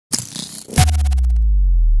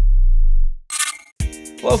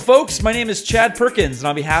Hello folks, my name is Chad Perkins, and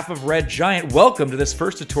on behalf of Red Giant, welcome to this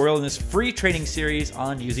first tutorial in this free training series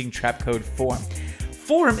on using Trapcode Form.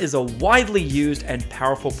 Form is a widely used and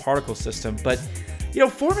powerful particle system, but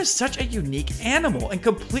Form is such a unique animal and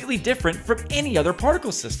completely different from any other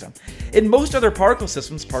particle system. In most other particle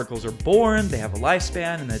systems, particles are born, they have a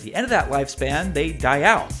lifespan, and at the end of that lifespan, they die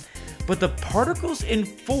out. But the particles in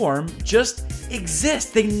Form just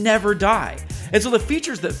exist, they never die. And so the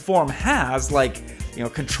features that Form has, like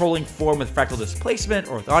controlling form with fractal displacement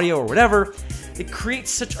or with audio or whatever, it creates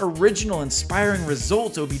such original, inspiring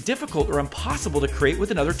results it would be difficult or impossible to create with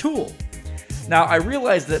another tool. Now, I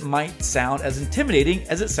realize that might sound as intimidating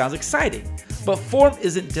as it sounds exciting, but Form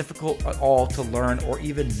isn't difficult at all to learn or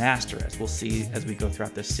even master, as we'll see as we go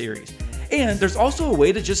throughout this series. And there's also a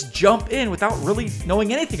way to just jump in without really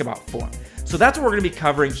knowing anything about Form. So that's what we're going to be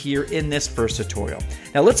covering here in this first tutorial.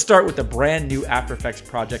 Now let's start with a brand new After Effects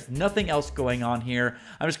project. Nothing else going on here.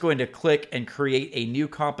 I'm just going to click and create a new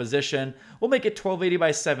composition. We'll make it 1280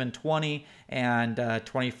 by 720 and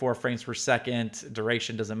 24 frames per second.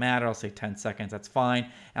 Duration doesn't matter. I'll say 10 seconds. That's fine.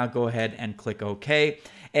 And I'll go ahead and click OK.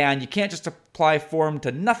 And you can't just apply Form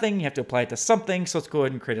to nothing. You have to apply it to something. So let's go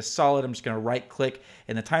ahead and create a solid. I'm just going to right click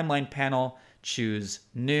in the timeline panel, choose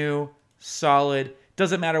New, Solid.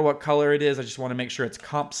 Doesn't matter what color it is. I just want to make sure it's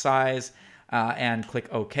comp size and click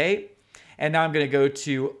OK. And now I'm going to go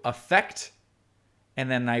to Effect. And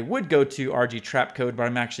then I would go to RG Trapcode, but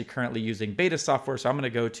I'm actually currently using beta software. So I'm going to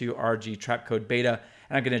go to RG Trapcode Beta,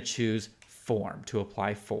 and I'm going to choose Form to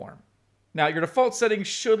apply Form. Now your default settings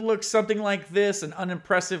should look something like this, an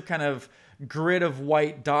unimpressive kind of grid of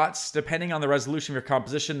white dots. Depending on the resolution of your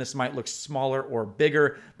composition, this might look smaller or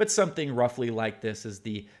bigger, but something roughly like this is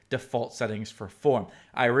the default settings for Form.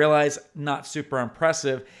 I realize not super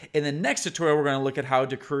impressive. In the next tutorial, we're going to look at how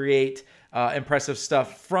to create impressive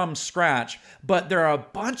stuff from scratch, but there are a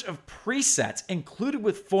bunch of presets included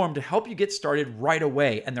with Form to help you get started right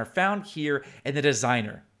away, and they're found here in the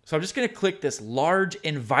designer. So I'm just going to click this large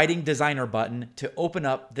inviting designer button to open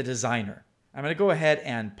up the designer. I'm going to go ahead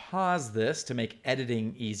and pause this to make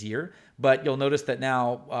editing easier, but you'll notice that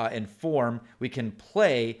now in Form, we can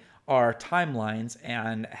play our timelines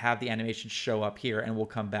and have the animation show up here, and we'll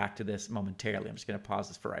come back to this momentarily. I'm just going to pause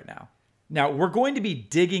this for right now. Now, we're going to be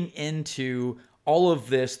digging into all of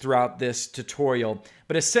this throughout this tutorial,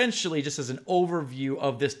 but essentially, just as an overview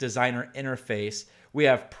of this designer interface, we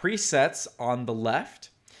have presets on the left.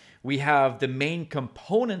 We have the main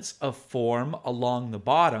components of Form along the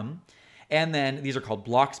bottom. And then these are called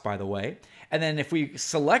blocks, by the way. And then if we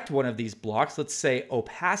select one of these blocks, let's say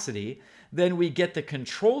opacity, then we get the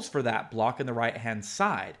controls for that block on the right-hand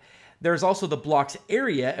side. There's also the blocks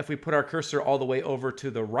area. If we put our cursor all the way over to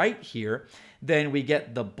the right here, then we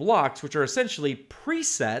get the blocks, which are essentially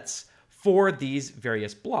presets for these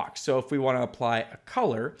various blocks. So if we want to apply a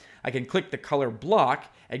color, I can click the color block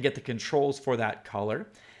and get the controls for that color.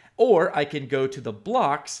 Or I can go to the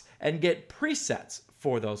blocks and get presets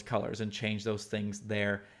for those colors and change those things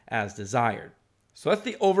there as desired. So that's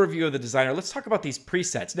the overview of the designer. Let's talk about these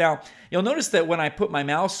presets. Now, you'll notice that when I put my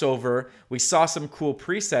mouse over, we saw some cool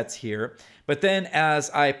presets here, but then as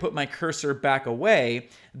I put my cursor back away,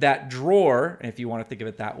 that drawer, if you want to think of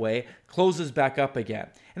it that way, closes back up again.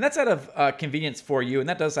 And that's out of convenience for you, and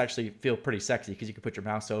that does actually feel pretty sexy because you can put your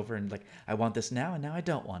mouse over and like, I want this now, and now I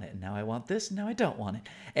don't want it, and now I want this, and now I don't want it.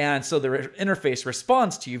 And so the interface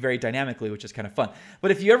responds to you very dynamically, which is kind of fun.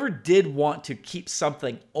 But if you ever did want to keep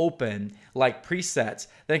something open, like presets,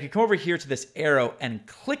 then I can come over here to this arrow and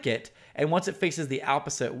click it, and once it faces the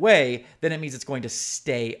opposite way, then it means it's going to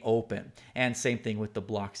stay open. And same thing with the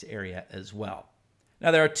blocks area as well.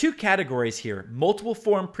 Now there are two categories here, multiple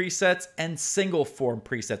form presets and single form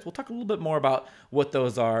presets. We'll talk a little bit more about what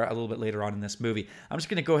those are a little bit later on in this movie. I'm just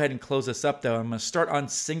gonna go ahead and close this up though. I'm gonna start on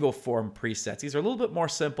single form presets. These are a little bit more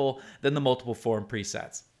simple than the multiple form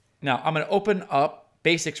presets. Now I'm gonna open up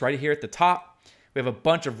basics right here at the top. We have a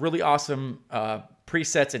bunch of really awesome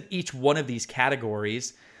presets in each one of these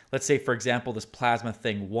categories. Let's say, for example, this plasma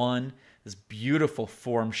thing 1, this beautiful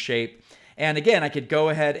form shape. And again, I could go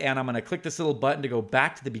ahead and I'm going to click this little button to go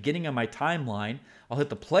back to the beginning of my timeline. I'll hit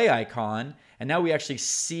the play icon, and now we actually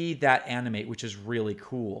see that animate, which is really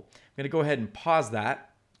cool. I'm going to go ahead and pause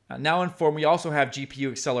that. Now in Form, we also have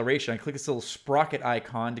GPU acceleration. I click this little sprocket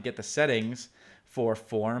icon to get the settings for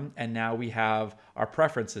Form, and now we have our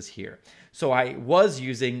preferences here. So I was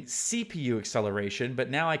using CPU acceleration, but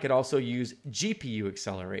now I could also use GPU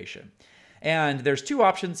acceleration. And there's two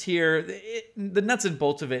options here. The nuts and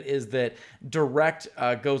bolts of it is that direct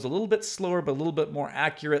goes a little bit slower, but a little bit more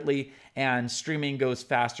accurately, and streaming goes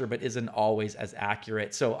faster, but isn't always as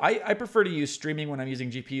accurate. So I prefer to use streaming when I'm using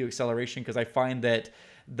GPU acceleration because I find that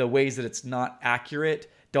the ways that it's not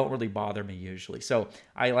accurate don't really bother me usually. So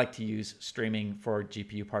I like to use streaming for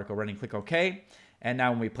GPU particle running. Click OK. And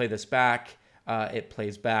now when we play this back, it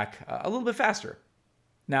plays back a little bit faster.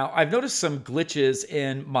 Now, I've noticed some glitches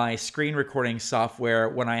in my screen recording software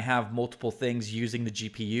when I have multiple things using the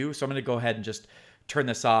GPU. So I'm going to go ahead and just turn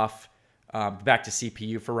this off back to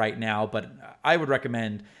CPU for right now. But I would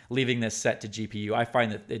recommend leaving this set to GPU. I find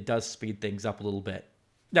that it does speed things up a little bit.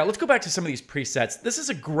 Now, let's go back to some of these presets. This is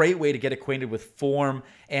a great way to get acquainted with Form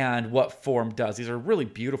and what Form does. These are really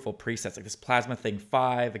beautiful presets, like this Plasma Thing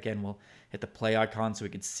 5. Again, we'll hit the play icon so we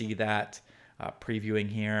can see that previewing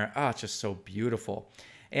here. Oh, it's just so beautiful.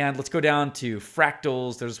 And let's go down to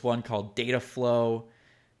fractals. There's one called Data Flow.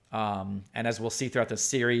 And as we'll see throughout the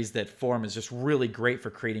series, that Form is just really great for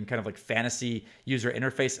creating kind of like fantasy user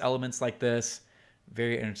interface elements like this.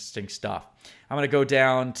 Very interesting stuff. I'm going to go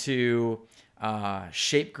down to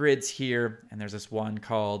shape grids here, and there's this one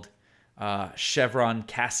called Chevron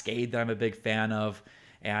Cascade that I'm a big fan of.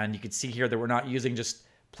 And you can see here that we're not using just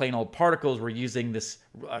plain old particles. We're using this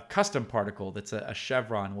custom particle that's a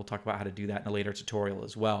chevron. We'll talk about how to do that in a later tutorial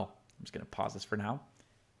as well. I'm just going to pause this for now.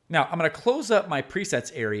 Now, I'm going to close up my presets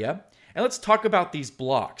area, and let's talk about these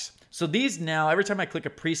blocks. So these now, every time I click a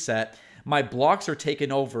preset, my blocks are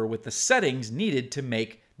taken over with the settings needed to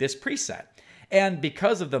make this preset. And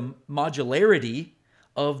because of the modularity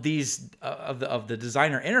of these of the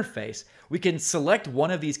designer interface, we can select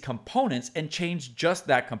one of these components and change just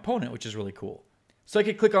that component, which is really cool. So I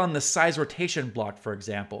could click on the size rotation block, for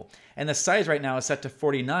example, and the size right now is set to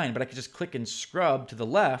 49, but I could just click and scrub to the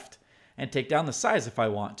left and take down the size if I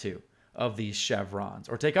want to of these chevrons,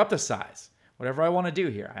 or take up the size, whatever I want to do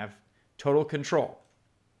here. I have total control.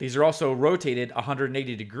 These are also rotated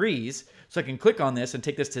 180 degrees, so I can click on this and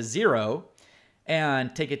take this to 0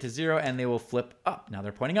 and take it to 0, and they will flip up. Now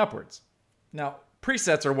they're pointing upwards. Now,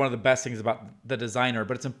 presets are one of the best things about the designer,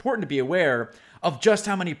 but it's important to be aware of just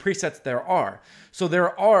how many presets there are. So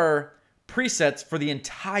there are presets for the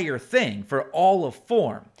entire thing, for all of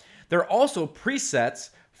Form. There are also presets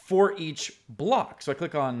for each block. So I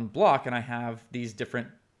click on block and I have these different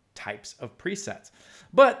types of presets.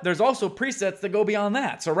 But there's also presets that go beyond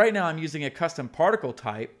that. So right now I'm using a custom particle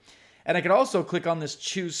type, and I could also click on this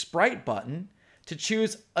choose sprite button to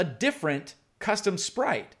choose a different custom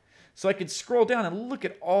sprite. So I could scroll down and look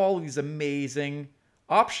at all these amazing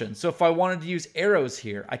options. So if I wanted to use arrows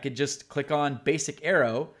here, I could just click on basic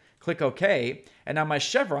arrow, click OK, and now my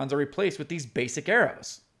chevrons are replaced with these basic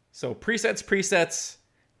arrows. So presets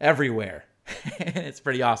everywhere. It's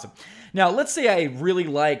pretty awesome. Now let's say I really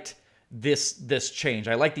liked this change.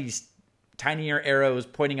 I like these tinier arrows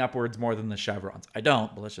pointing upwards more than the chevrons. I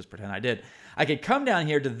don't, but let's just pretend I did. I could come down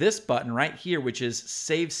here to this button right here, which is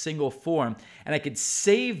Save Single Form, and I could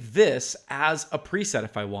save this as a preset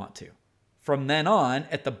if I want to. From then on,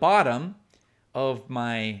 at the bottom of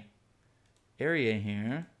my area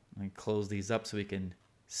here, let me close these up so we can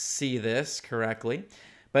see this correctly.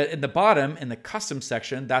 But in the bottom, in the custom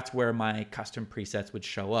section, that's where my custom presets would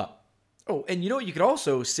show up. Oh, and you know what? You could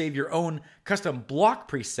also save your own custom block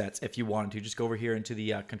presets if you wanted to. Just go over here into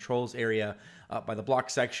the controls area by the block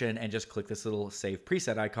section and just click this little save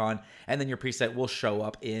preset icon, and then your preset will show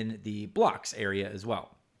up in the blocks area as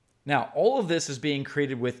well. Now, all of this is being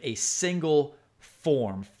created with a single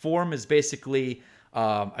form. Form is basically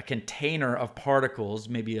a container of particles,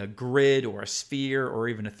 maybe a grid or a sphere or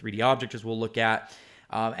even a 3D object, as we'll look at.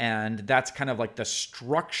 And that's kind of like the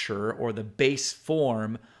structure or the base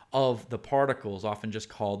form of the particles, often just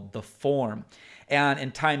called the form. And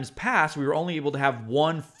in times past, we were only able to have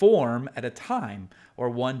one form at a time, or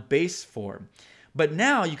one base form. But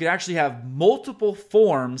now you could actually have multiple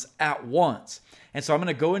forms at once. And so I'm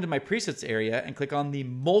going to go into my presets area and click on the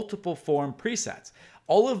multiple form presets.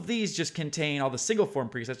 All of these just contain, all the single form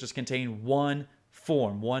presets just contain one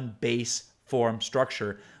form, one base form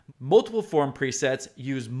structure. Multiple form presets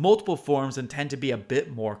use multiple forms and tend to be a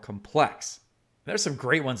bit more complex. There's some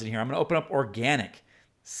great ones in here. I'm going to open up organic.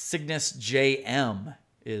 Cygnus JM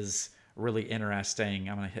is really interesting.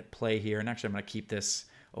 I'm going to hit play here, and actually I'm going to keep this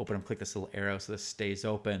open and click this little arrow so this stays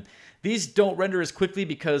open. These don't render as quickly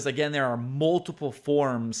because, again, there are multiple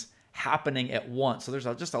forms happening at once. So there's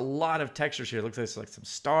just a lot of textures here. It looks like some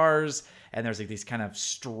stars, and there's like these kind of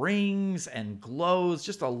strings and glows.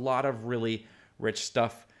 Just a lot of really rich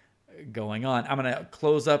stuff going on. I'm going to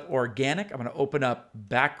close up organic. I'm going to open up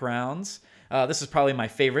backgrounds. This is probably my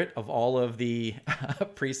favorite of all of the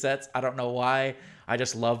presets. I don't know why. I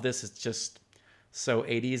just love this. It's just so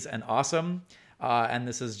 80s and awesome. And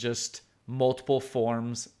this is just multiple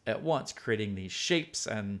forms at once, creating these shapes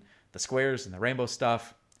and the squares and the rainbow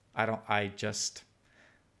stuff. I'm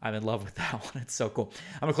in love with that one. It's so cool.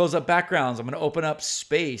 I'm going to close up backgrounds. I'm going to open up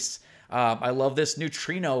space. I love this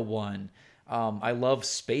neutrino one. I love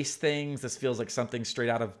space things. This feels like something straight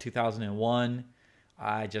out of 2001.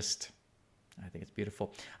 I think it's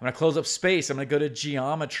beautiful. I'm going to close up space. I'm going to go to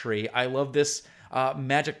geometry. I love this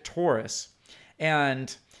magic torus.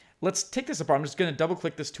 And let's take this apart. I'm just going to double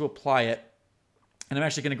click this to apply it. And I'm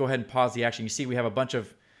actually going to go ahead and pause the action. You see we have a bunch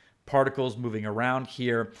of particles moving around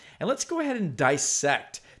here. And let's go ahead and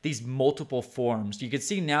dissect these multiple forms. You can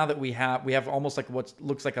see now that we have almost like what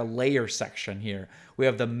looks like a layer section here. We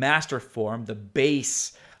have the master form, the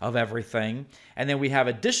base of everything. And then we have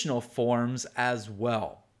additional forms as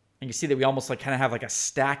well. And you see that we almost like kind of have like a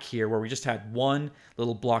stack here where we just had one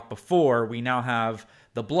little block before. We now have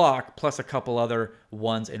the block plus a couple other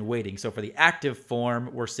ones in waiting. So for the active form,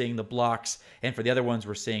 we're seeing the blocks, and for the other ones,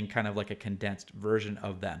 we're seeing kind of like a condensed version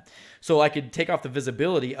of them. So I could take off the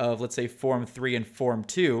visibility of, let's say, form 3 and form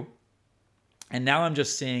 2, and now I'm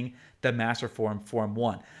just seeing the master form, form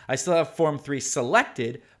 1. I still have form 3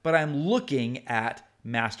 selected, but I'm looking at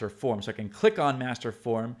master form. So I can click on master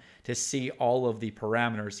form to see all of the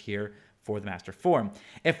parameters here for the master form.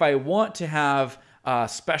 If I want to have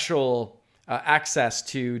special access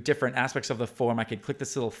to different aspects of the form, I could click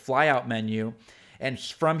this little flyout menu, and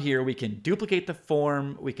from here we can duplicate the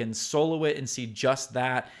form, we can solo it and see just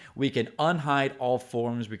that, we can unhide all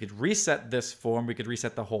forms, we could reset this form, we could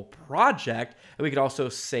reset the whole project, and we could also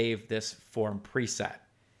save this form preset.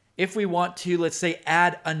 If we want to, let's say,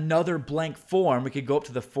 add another blank form, we could go up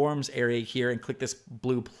to the forms area here and click this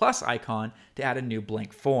blue plus icon to add a new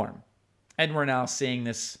blank form. And we're now seeing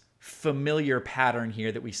this familiar pattern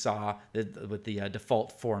here that we saw with the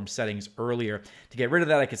default form settings earlier. To get rid of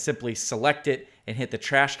that, I could simply select it and hit the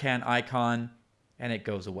trash can icon, and it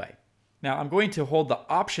goes away. Now I'm going to hold the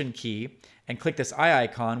Option key and click this eye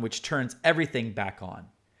icon, which turns everything back on.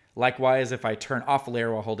 Likewise, if I turn off a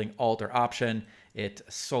layer while holding Alt or Option, it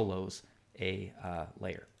solos a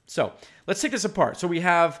layer. So let's take this apart. So we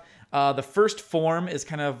have the first form is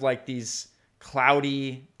kind of like these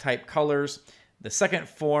cloudy type colors. The second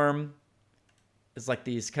form is like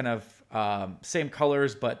these kind of same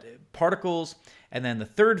colors, but particles. And then the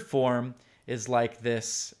third form is like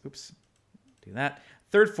this, oops, do that.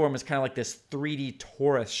 Third form is kind of like this 3D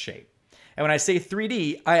torus shape. And when I say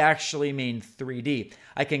 3D, I actually mean 3D.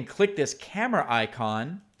 I can click this camera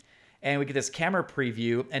icon and we get this camera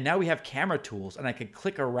preview. And now we have camera tools, and I can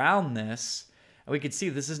click around this and we can see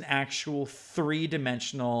this is an actual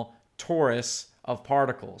 3-dimensional torus of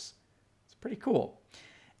particles. Pretty cool.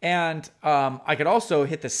 And I could also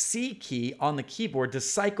hit the C key on the keyboard to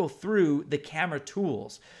cycle through the camera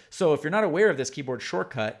tools. So if you're not aware of this keyboard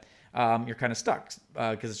shortcut, you're kind of stuck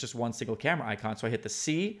because it's just one single camera icon. So I hit the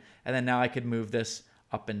C, and then now I could move this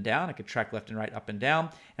up and down. I could track left and right, up and down.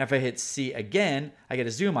 And if I hit C again, I get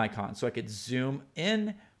a zoom icon. So I could zoom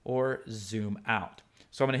in or zoom out.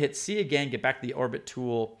 So I'm going to hit C again, get back to the orbit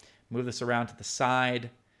tool, move this around to the side.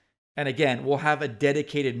 And again, we'll have a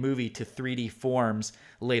dedicated movie to 3D forms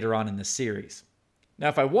later on in the series. Now,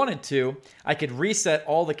 if I wanted to, I could reset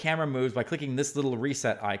all the camera moves by clicking this little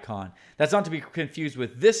reset icon. That's not to be confused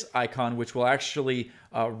with this icon, which will actually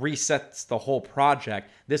reset the whole project.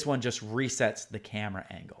 This one just resets the camera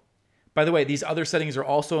angle. By the way, these other settings are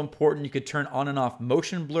also important. You could turn on and off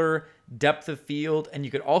motion blur, depth of field, and you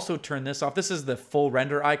could also turn this off. This is the full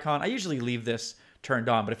render icon. I usually leave this turned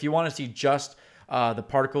on, but if you want to see just the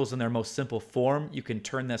particles in their most simple form, you can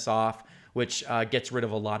turn this off, which gets rid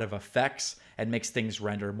of a lot of effects and makes things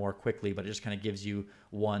render more quickly, but it just kind of gives you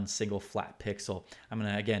one single flat pixel. I'm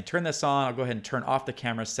going to, again, turn this on. I'll go ahead and turn off the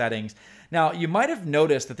camera settings. Now, you might have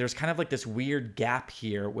noticed that there's kind of like this weird gap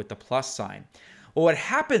here with the plus sign. Well, what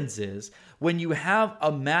happens is when you have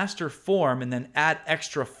a master form and then add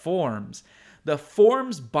extra forms, the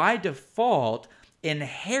forms by default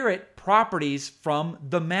inherit properties from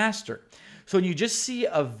the master. So when you just see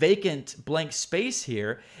a vacant blank space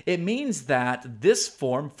here, it means that this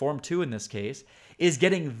form, form 2 in this case, is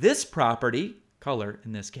getting this property, color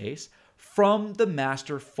in this case, from the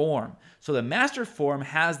master form. So the master form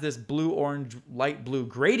has this blue, orange, light blue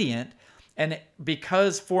gradient, and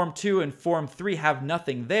because form 2 and form 3 have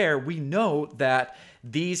nothing there, we know that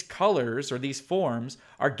these colors or these forms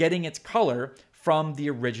are getting its color from the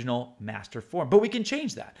original master form. But we can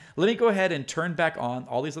change that. Let me go ahead and turn back on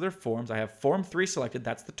all these other forms. I have form 3 selected,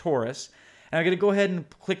 that's the torus. And I'm going to go ahead and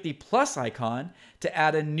click the plus icon to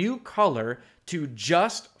add a new color to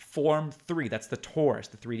just form 3. That's the torus,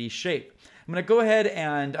 the 3D shape. I'm going to go ahead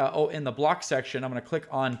and, in the block section, I'm going to click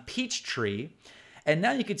on Peachtree. And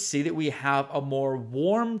now you can see that we have a more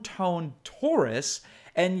warm tone torus,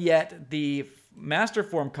 and yet the master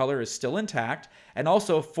form color is still intact. And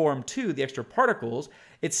also form 2, the extra particles,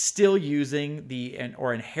 it's still using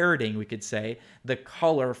or inheriting, we could say, the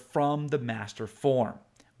color from the master form.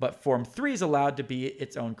 But form 3 is allowed to be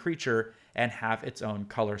its own creature and have its own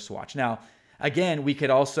color swatch. Now, again, we could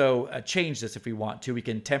also change this if we want to. We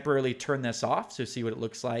can temporarily turn this off, so see what it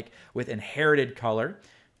looks like with inherited color.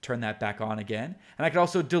 Turn that back on again. And I could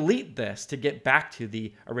also delete this to get back to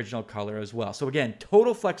the original color as well. So again,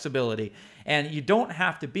 total flexibility. And you don't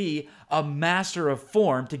have to be a master of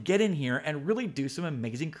form to get in here and really do some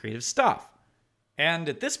amazing creative stuff. And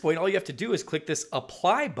at this point, all you have to do is click this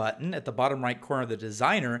Apply button at the bottom right corner of the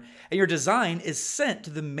designer, and your design is sent to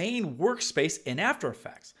the main workspace in After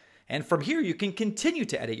Effects. And from here, you can continue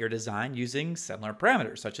to edit your design using similar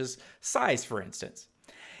parameters, such as size, for instance.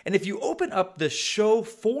 And if you open up the Show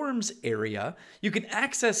Forms area, you can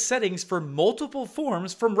access settings for multiple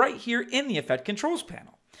forms from right here in the Effect Controls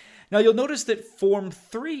panel. Now you'll notice that Form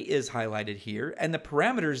 3 is highlighted here, and the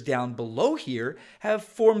parameters down below here have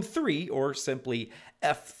Form 3, or simply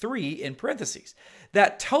F3 in parentheses.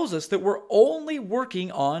 That tells us that we're only working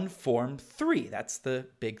on Form 3. That's the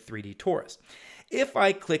big 3D torus. If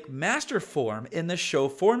I click Master Form in the Show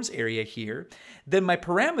Forms area here, then my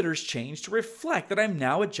parameters change to reflect that I'm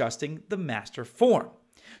now adjusting the master form.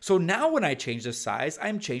 So now when I change the size,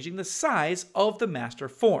 I'm changing the size of the master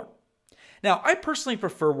form. Now, I personally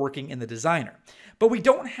prefer working in the designer, but we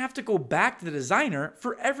don't have to go back to the designer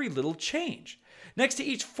for every little change. Next to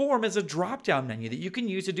each form is a drop-down menu that you can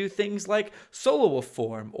use to do things like solo a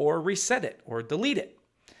form or reset it or delete it.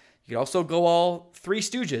 You can also go all Three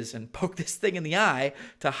Stooges and poke this thing in the eye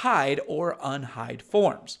to hide or unhide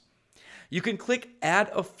forms. You can click Add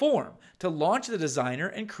a Form to launch the designer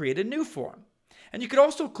and create a new form. And you could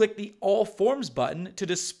also click the All Forms button to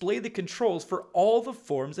display the controls for all the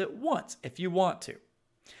forms at once if you want to.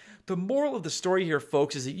 The moral of the story here,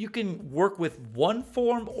 folks, is that you can work with one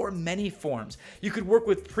form or many forms. You could work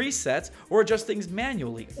with presets or adjust things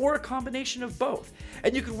manually, or a combination of both.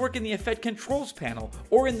 And you could work in the Effect Controls panel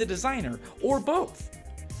or in the designer, or both.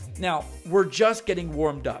 Now, we're just getting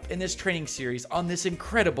warmed up in this training series on this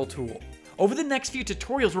incredible tool. Over the next few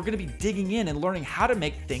tutorials, we're going to be digging in and learning how to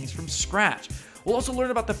make things from scratch. We'll also learn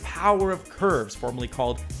about the power of curves, formerly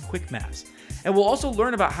called quick maps. And we'll also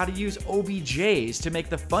learn about how to use OBJs to make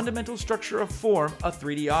the fundamental structure of form a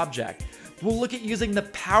 3D object. We'll look at using the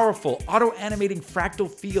powerful auto-animating fractal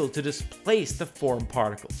field to displace the form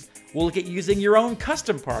particles. We'll look at using your own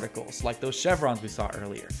custom particles, like those chevrons we saw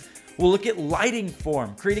earlier. We'll look at lighting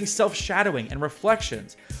form, creating self-shadowing and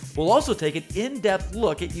reflections. We'll also take an in-depth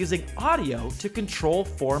look at using audio to control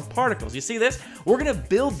form particles. You see this? We're going to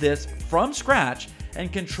build this from scratch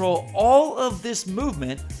and control all of this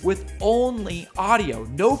movement with only audio,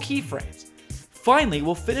 no keyframes. Finally,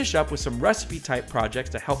 we'll finish up with some recipe type projects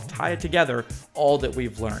to help tie together all that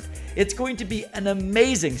we've learned. It's going to be an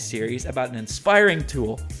amazing series about an inspiring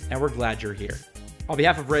tool, and we're glad you're here. On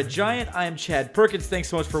behalf of Red Giant, I am Chad Perkins. Thanks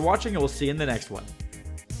so much for watching, and we'll see you in the next one.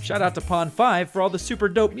 Shout out to Pond5 for all the super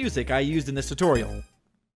dope music I used in this tutorial.